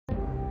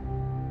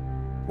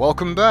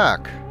Welcome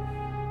back.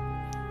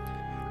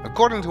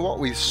 According to what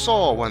we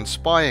saw when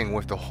spying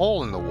with the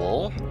hole in the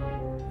wall,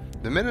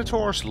 the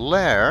Minotaur's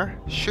lair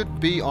should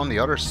be on the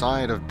other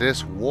side of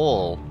this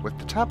wall with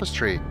the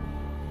tapestry.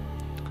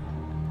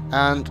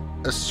 And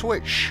a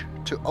switch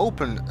to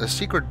open a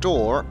secret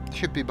door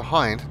should be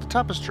behind the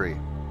tapestry.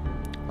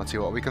 Let's see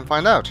what we can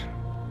find out.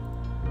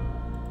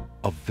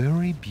 A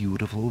very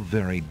beautiful,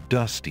 very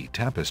dusty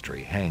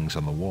tapestry hangs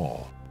on the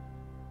wall.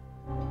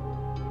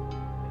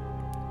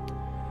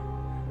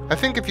 I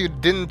think if you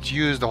didn't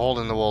use the hole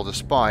in the wall to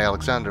spy,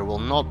 Alexander will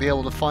not be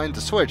able to find the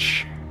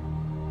switch.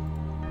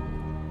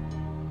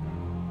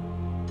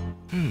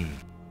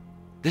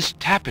 This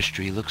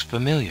tapestry looks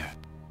familiar.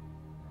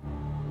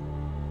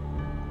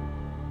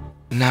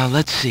 Now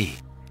let's see.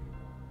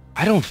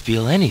 I don't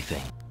feel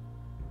anything.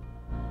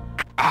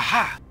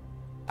 Aha!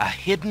 A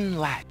hidden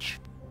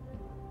latch.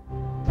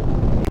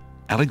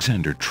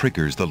 Alexander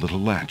triggers the little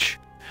latch.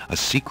 A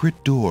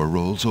secret door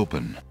rolls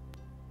open.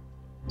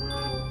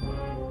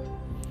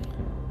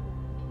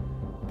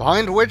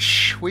 Behind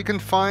which we can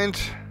find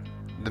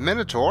the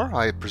Minotaur,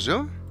 I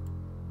presume.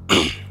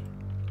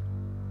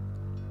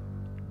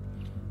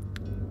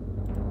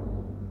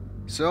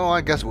 So I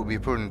guess it would be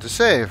prudent to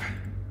save.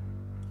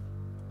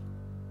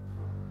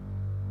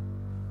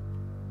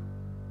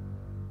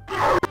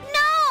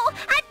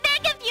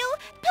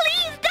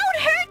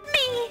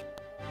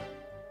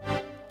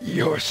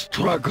 Your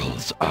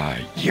struggles are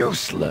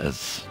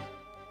useless.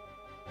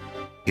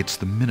 It's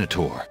the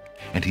Minotaur,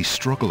 and he's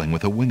struggling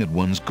with a Winged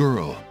One's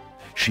girl.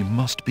 She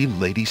must be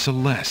Lady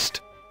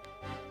Celeste.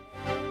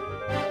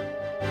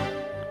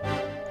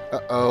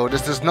 Uh-oh,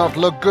 this does not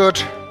look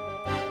good.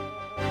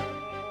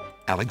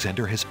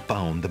 Alexander has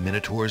found the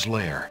Minotaur's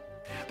lair.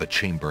 The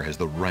chamber has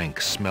the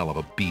rank smell of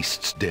a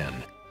beast's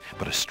den,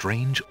 but a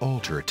strange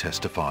altar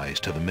testifies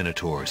to the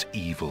Minotaur's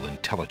evil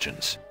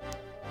intelligence.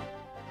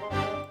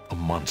 A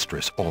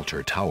monstrous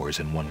altar towers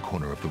in one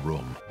corner of the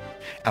room.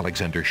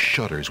 Alexander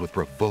shudders with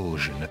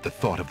revulsion at the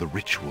thought of the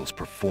rituals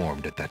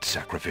performed at that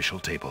sacrificial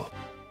table.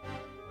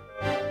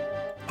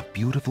 A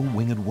beautiful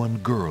Winged One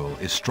girl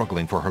is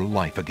struggling for her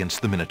life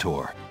against the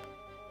Minotaur.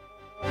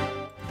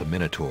 The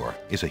Minotaur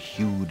is a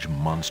huge,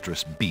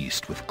 monstrous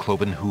beast with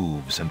cloven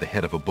hooves and the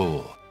head of a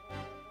bull.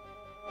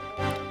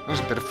 There's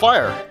a bit of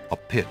fire. A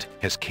pit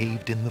has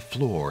caved in the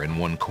floor in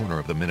one corner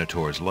of the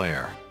Minotaur's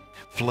lair.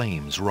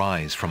 Flames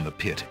rise from the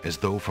pit as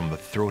though from the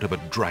throat of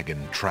a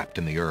dragon trapped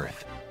in the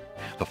earth.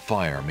 The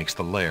fire makes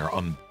the lair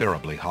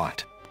unbearably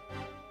hot.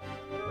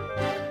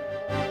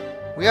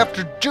 We have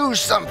to do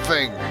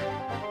something!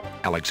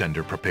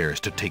 Alexander prepares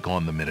to take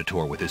on the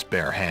Minotaur with his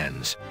bare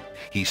hands.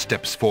 He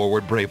steps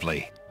forward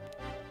bravely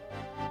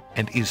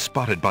and is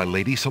spotted by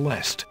Lady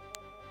Celeste.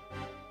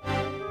 You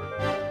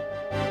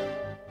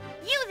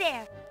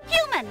there,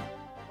 human!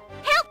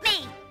 Help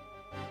me!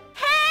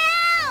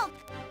 Help!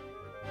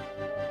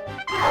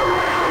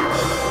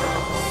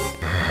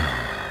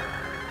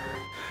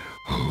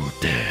 Who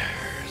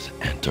dares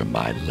enter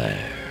my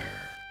lair?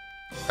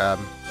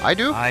 I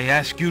do? I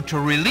ask you to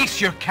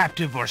release your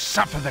captive or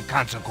suffer the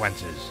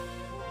consequences.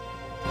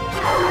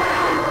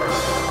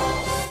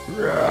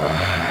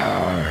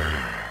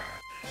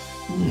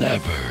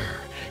 Never.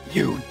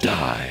 You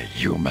die,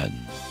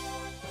 human.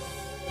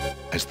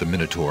 As the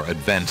Minotaur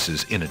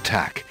advances in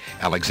attack,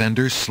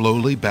 Alexander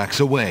slowly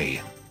backs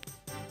away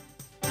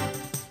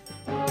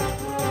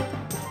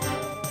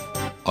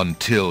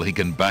until he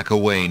can back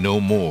away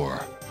no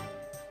more.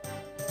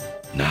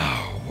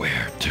 Now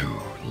where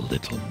to,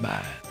 little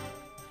man?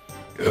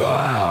 Well,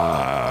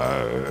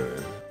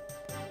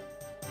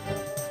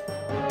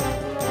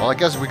 I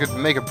guess we could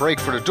make a break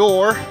for the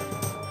door.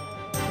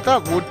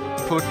 That would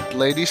put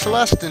Lady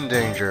Celeste in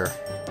danger.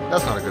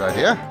 That's not a good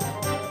idea.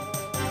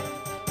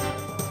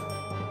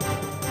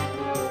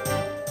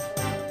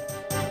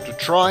 To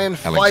try and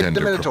fight the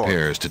Alexander Minotaur.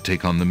 prepares to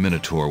take on the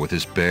Minotaur with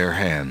his bare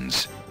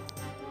hands.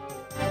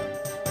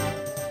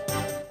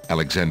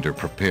 Alexander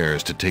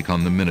prepares to take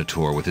on the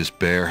Minotaur with his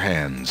bare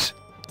hands.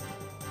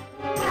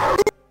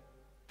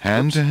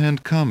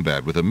 Hand-to-hand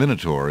combat with a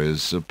Minotaur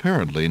is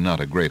apparently not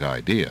a great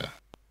idea.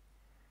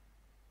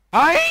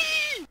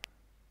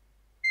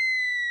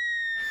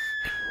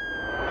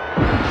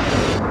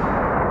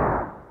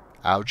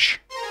 Ouch.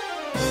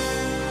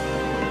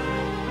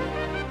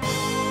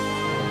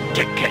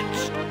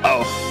 Tickets.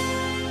 Oh.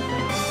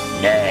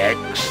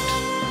 Next.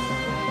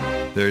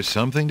 There's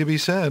something to be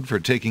said for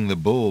taking the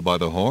bull by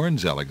the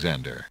horns,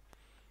 Alexander.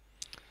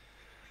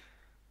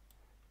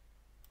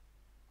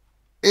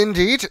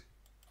 Indeed.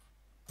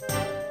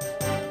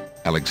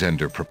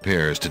 Alexander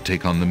prepares to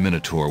take on the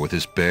Minotaur with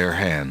his bare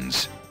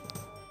hands.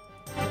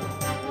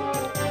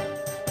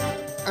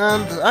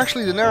 And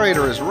actually the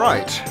narrator is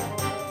right.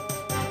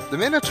 The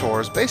Minotaur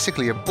is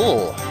basically a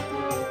bull.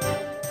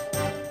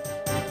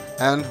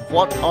 And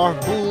what are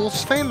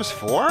bulls famous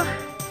for?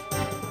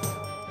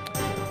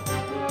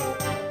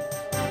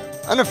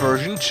 An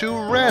aversion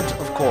to red,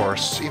 of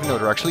course, even though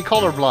they're actually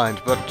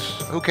colorblind, but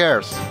who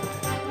cares?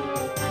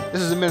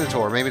 This is a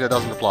Minotaur, maybe that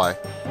doesn't apply.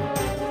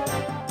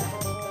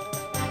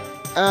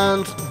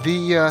 And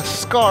the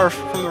scarf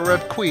from the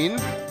Red Queen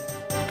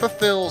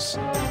fulfills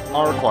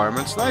our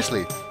requirements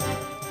nicely.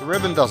 The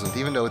ribbon doesn't,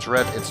 even though it's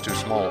red, it's too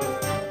small.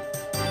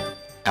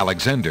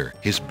 Alexander,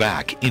 his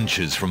back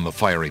inches from the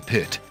fiery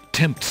pit,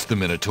 tempts the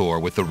Minotaur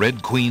with the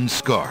Red Queen's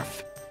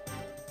scarf.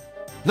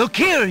 Look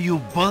here, you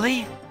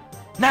bully!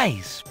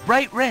 Nice,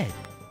 bright red.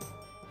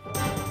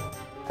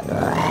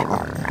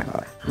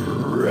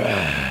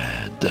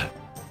 Red.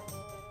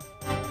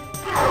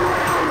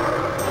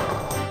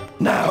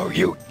 Now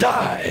you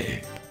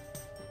die.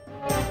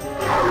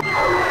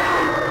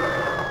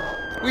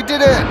 We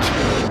did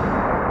it!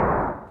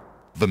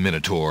 The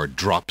Minotaur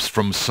drops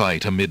from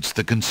sight amidst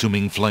the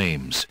consuming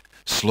flames.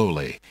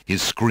 Slowly,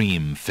 his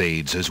scream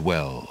fades as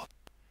well.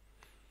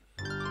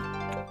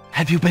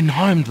 Have you been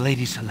harmed,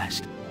 Lady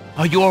Celeste?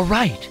 Are you all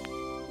right?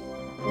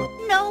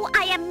 No,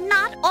 I am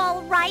not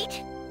all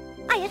right.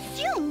 I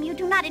assume you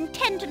do not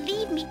intend to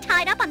leave me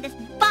tied up on this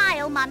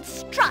vile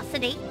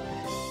monstrosity.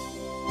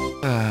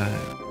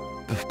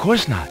 Of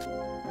course not.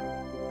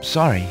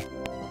 Sorry.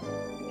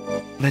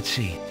 Let's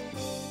see.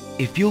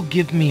 If you'll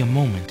give me a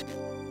moment,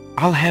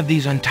 I'll have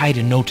these untied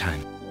in no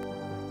time.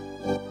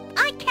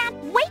 I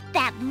can't wait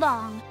that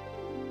long.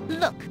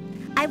 Look,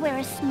 I wear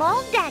a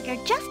small dagger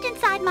just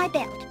inside my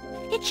belt.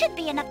 It should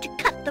be enough to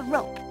cut the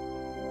rope.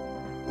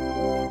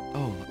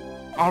 Oh,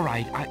 all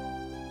right.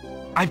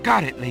 I've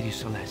got it, Lady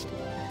Celeste.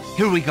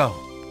 Here we go.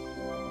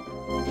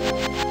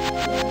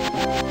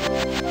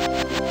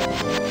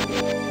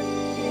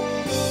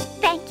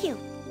 Thank you.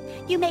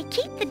 You may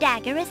keep the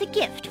dagger as a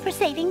gift for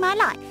saving my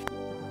life.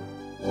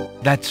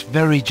 That's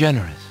very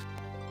generous.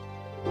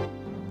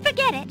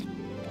 Forget it.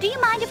 Do you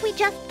mind if we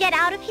just get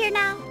out of here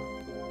now?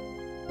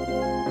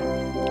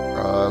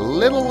 A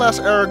little less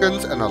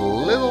arrogance and a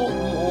little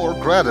more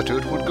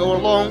gratitude would go a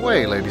long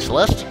way, Lady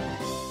Celeste.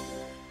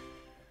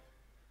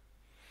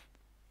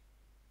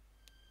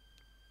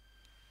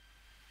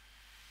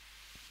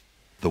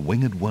 The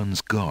Winged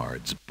One's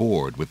guards,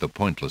 bored with the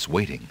pointless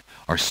waiting,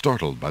 are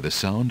startled by the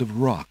sound of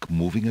rock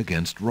moving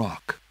against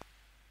rock.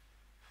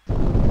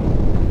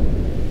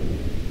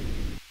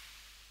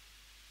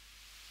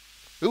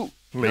 Ooh,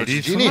 Lady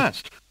there's Genie.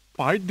 Celeste,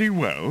 quite thee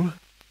well?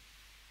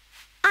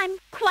 I'm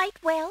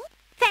quite well,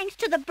 thanks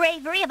to the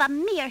bravery of a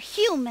mere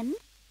human.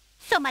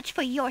 So much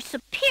for your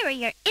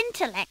superior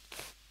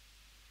intellects.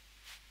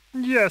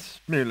 Yes,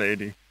 me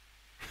lady.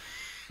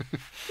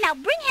 Now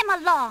bring him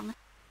along.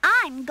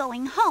 I'm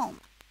going home.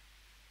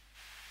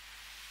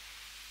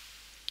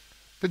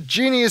 The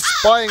genie is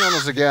spying on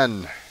us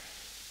again.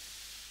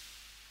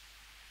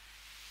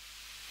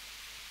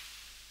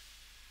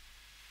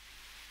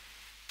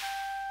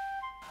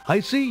 I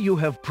see you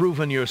have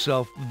proven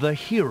yourself the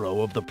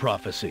hero of the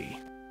prophecy.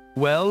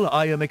 Well,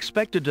 I am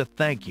expected to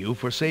thank you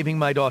for saving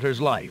my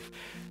daughter's life,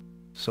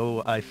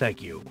 so I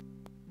thank you.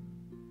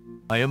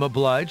 I am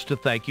obliged to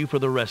thank you for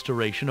the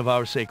restoration of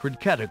our sacred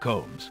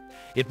catacombs.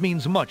 It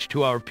means much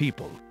to our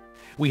people.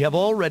 We have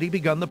already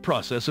begun the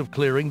process of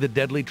clearing the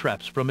deadly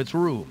traps from its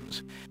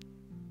rooms.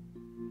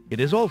 It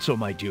is also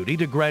my duty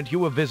to grant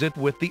you a visit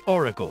with the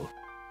Oracle,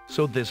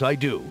 so this I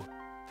do.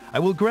 I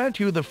will grant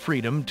you the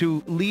freedom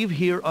to leave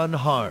here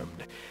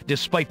unharmed,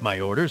 despite my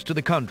orders to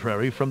the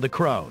contrary from the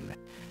Crown.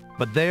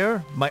 But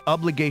there, my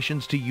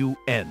obligations to you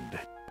end.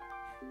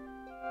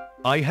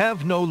 I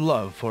have no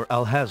love for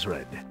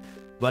Alhazred,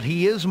 but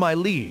he is my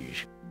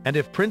liege, and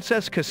if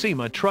Princess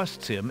Cassima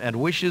trusts him and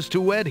wishes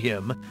to wed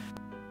him,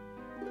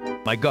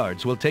 my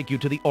guards will take you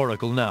to the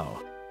Oracle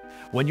now.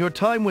 When your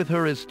time with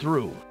her is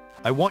through,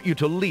 I want you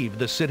to leave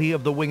the City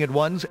of the Winged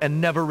Ones and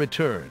never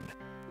return.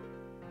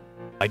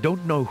 I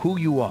don't know who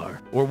you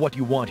are or what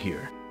you want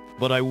here,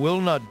 but I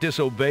will not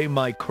disobey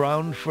my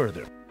crown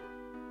further.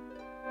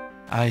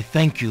 I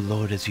thank you,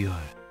 Lord Azure.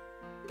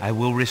 I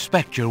will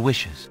respect your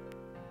wishes.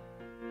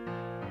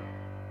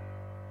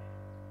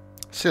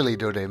 Silly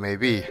though they may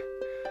be.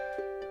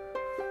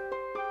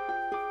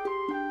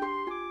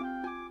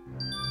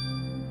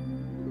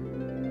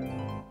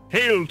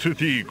 Hail to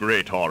thee,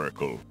 great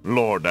oracle.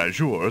 Lord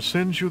Azure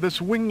sends you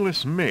this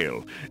wingless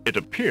mail. It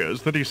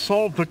appears that he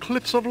solved the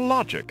cliffs of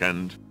logic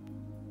and...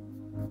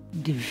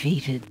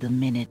 defeated the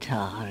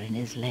Minotaur in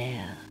his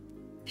lair.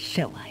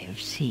 So I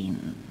have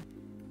seen.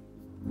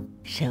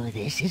 So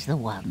this is the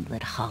one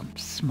that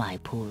haunts my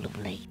pool of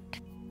late.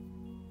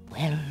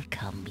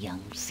 Welcome,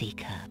 young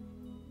seeker.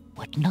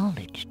 What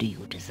knowledge do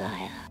you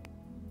desire?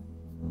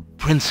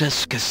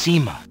 Princess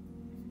Cassima,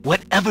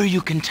 whatever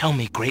you can tell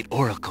me, great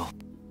oracle.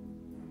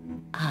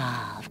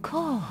 Ah, of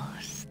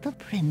course, the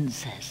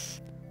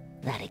princess.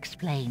 That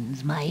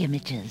explains my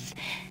images.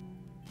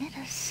 Let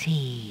us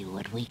see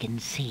what we can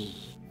see.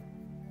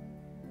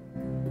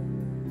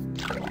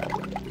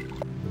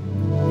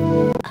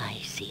 I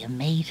see a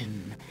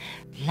maiden,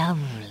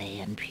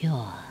 lovely and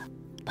pure,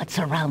 but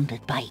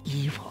surrounded by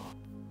evil.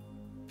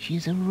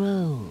 She's a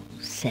rose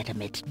set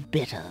amidst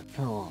bitter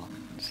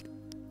thorns.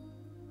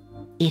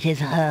 It is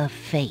her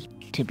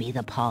fate to be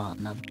the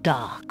pawn of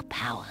dark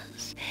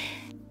powers,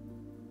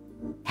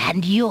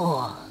 and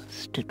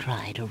yours to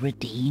try to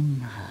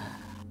redeem her.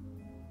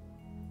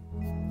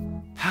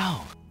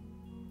 How?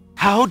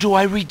 How do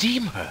I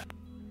redeem her?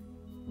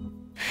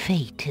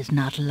 Fate is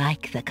not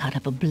like the cut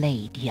of a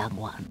blade, young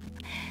one,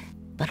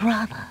 but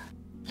rather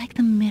like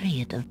the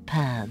myriad of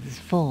paths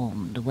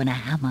formed when a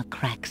hammer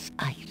cracks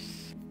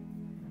ice.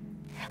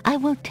 I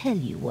will tell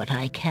you what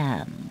I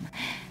can,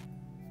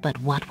 but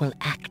what will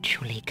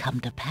actually come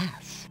to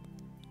pass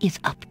is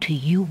up to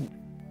you.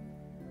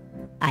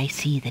 I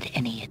see that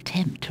any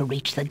attempt to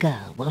reach the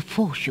girl will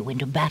force you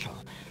into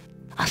battle,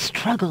 a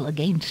struggle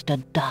against a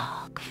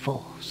dark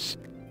force.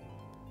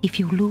 If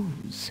you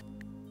lose,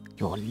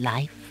 your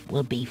life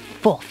will be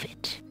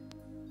forfeit.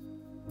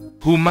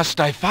 Who must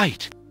I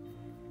fight?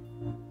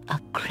 A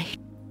great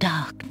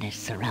darkness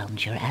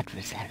surrounds your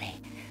adversary,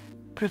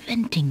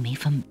 preventing me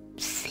from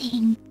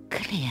seeing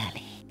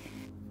clearly.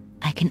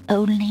 I can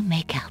only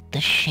make out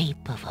the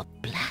shape of a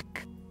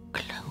black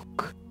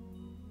cloak.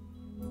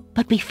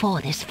 But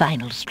before this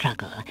final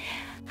struggle,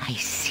 I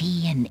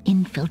see an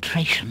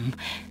infiltration,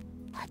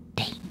 a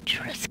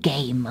dangerous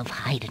game of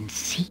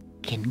hide-and-seek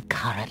in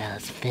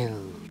corridors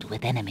filled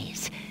with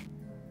enemies.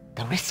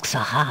 The risks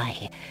are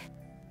high,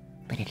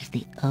 but it is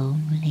the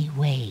only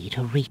way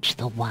to reach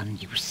the one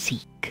you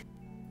seek.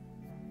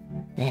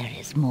 There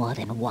is more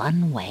than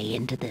one way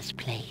into this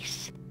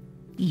place.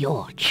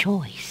 Your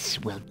choice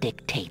will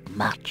dictate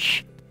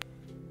much.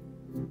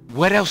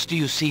 What else do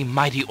you see,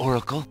 mighty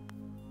Oracle?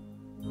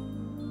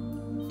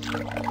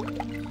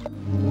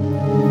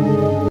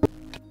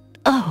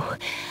 Oh,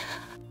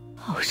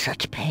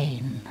 such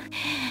pain.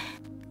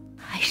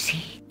 I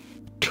see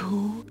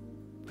two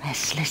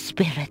restless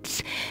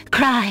spirits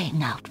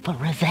crying out for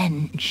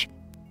revenge.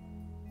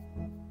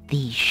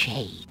 These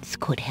shades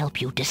could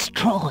help you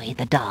destroy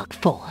the dark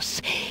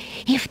force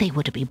if they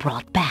were to be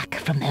brought back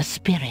from their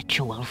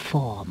spiritual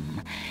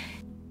form.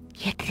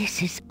 Yet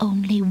this is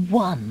only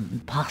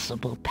one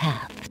possible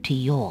path to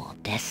your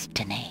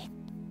destiny.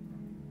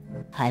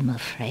 I'm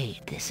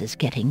afraid this is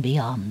getting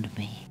beyond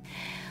me.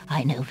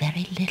 I know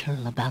very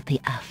little about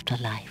the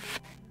afterlife.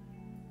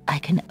 I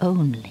can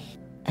only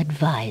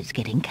advise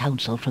getting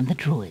counsel from the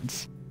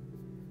druids.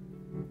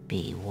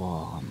 Be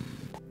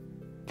warned.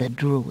 The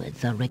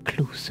druids are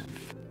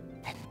reclusive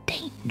and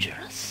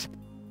dangerous.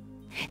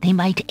 They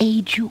might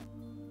aid you,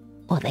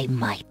 or they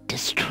might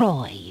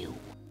destroy you.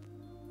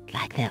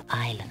 Like their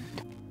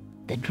island,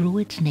 the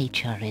druid's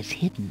nature is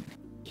hidden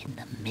in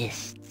the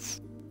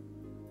mists.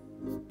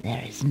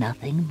 There is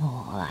nothing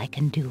more I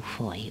can do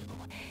for you,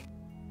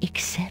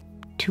 except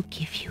to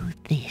give you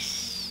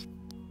this.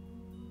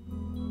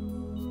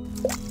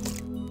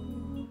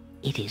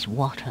 It is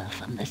water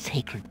from the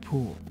sacred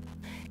pool.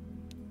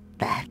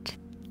 That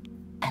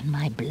and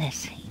my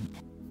blessing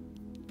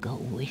go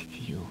with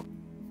you.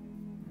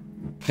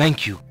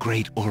 Thank you,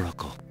 great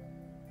Oracle.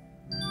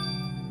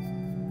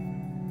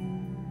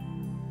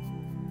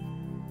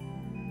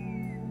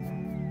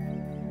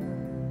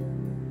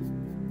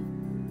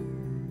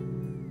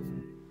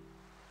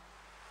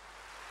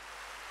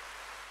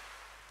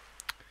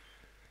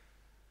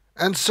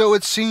 And so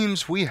it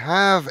seems we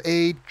have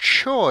a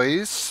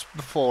choice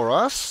before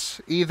us.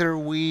 Either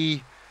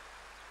we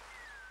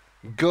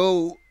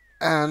go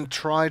and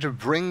try to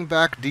bring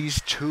back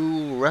these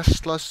two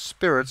restless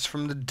spirits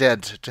from the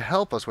dead to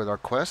help us with our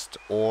quest,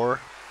 or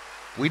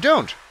we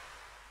don't.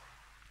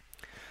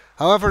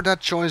 However, that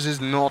choice is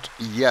not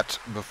yet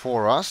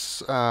before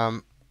us.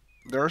 There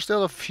are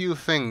still a few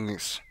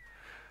things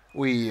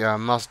we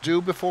must do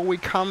before we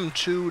come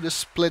to the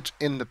split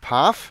in the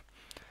path,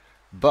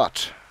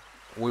 but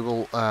we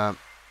will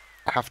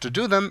have to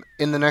do them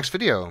in the next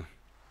video.